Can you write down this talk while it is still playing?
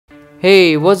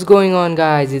Hey, what's going on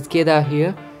guys? It's Kedar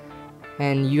here,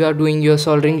 and you are doing your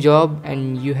soldering job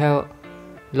and you have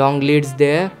long leads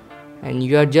there, and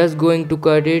you are just going to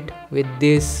cut it with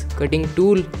this cutting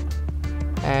tool.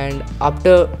 And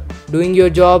after doing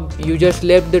your job, you just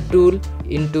left the tool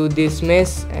into this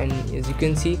mess, and as you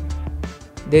can see,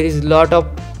 there is lot of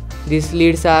these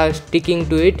leads are sticking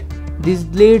to it. These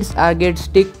leads are get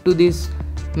stick to this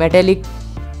metallic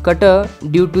cutter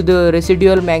due to the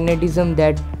residual magnetism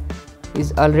that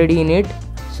is already in it,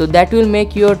 so that will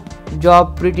make your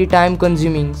job pretty time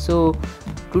consuming. So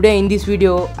today in this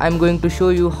video I'm going to show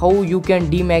you how you can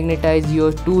demagnetize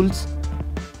your tools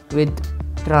with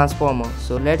transformer.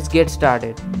 So let's get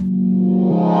started.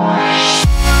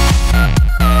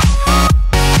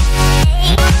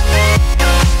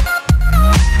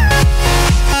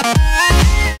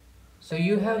 So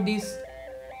you have this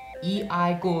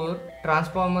EI core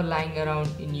transformer lying around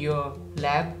in your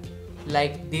lab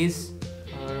like this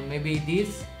or maybe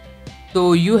this.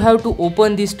 So you have to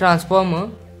open this transformer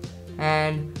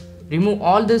and remove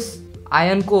all this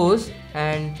iron cores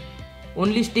and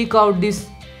only stick out this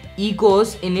E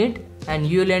cores in it, and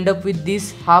you will end up with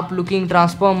this half looking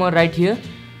transformer right here.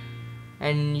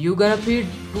 And you're gonna feed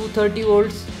 230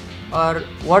 volts or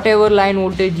whatever line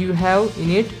voltage you have in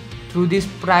it through these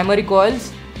primary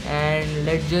coils, and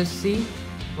let's just see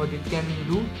what it can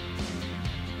do.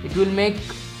 It will make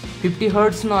 50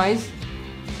 Hz noise,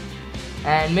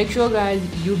 and make sure guys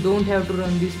you don't have to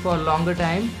run this for a longer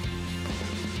time.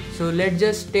 So let's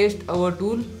just test our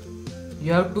tool.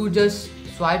 You have to just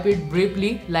swipe it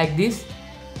briefly like this.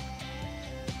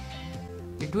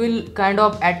 It will kind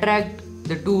of attract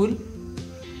the tool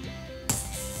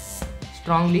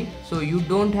strongly, so you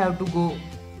don't have to go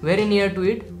very near to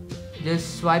it.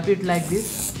 Just swipe it like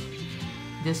this.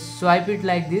 Just swipe it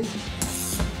like this.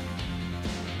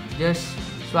 Just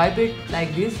swipe it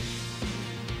like this.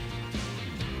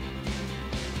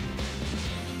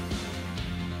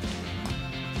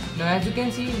 Now as you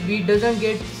can see, we doesn't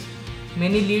get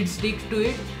many lead sticks to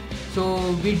it, so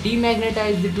we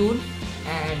demagnetize the tool.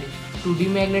 And to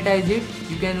demagnetize it,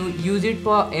 you can use it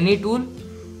for any tool.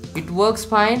 It works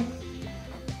fine.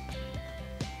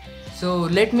 So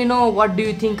let me know what do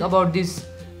you think about this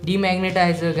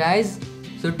demagnetizer guys.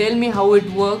 So tell me how it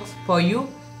works for you,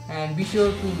 and be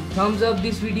sure to thumbs up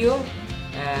this video,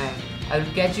 and I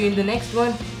will catch you in the next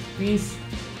one. Peace.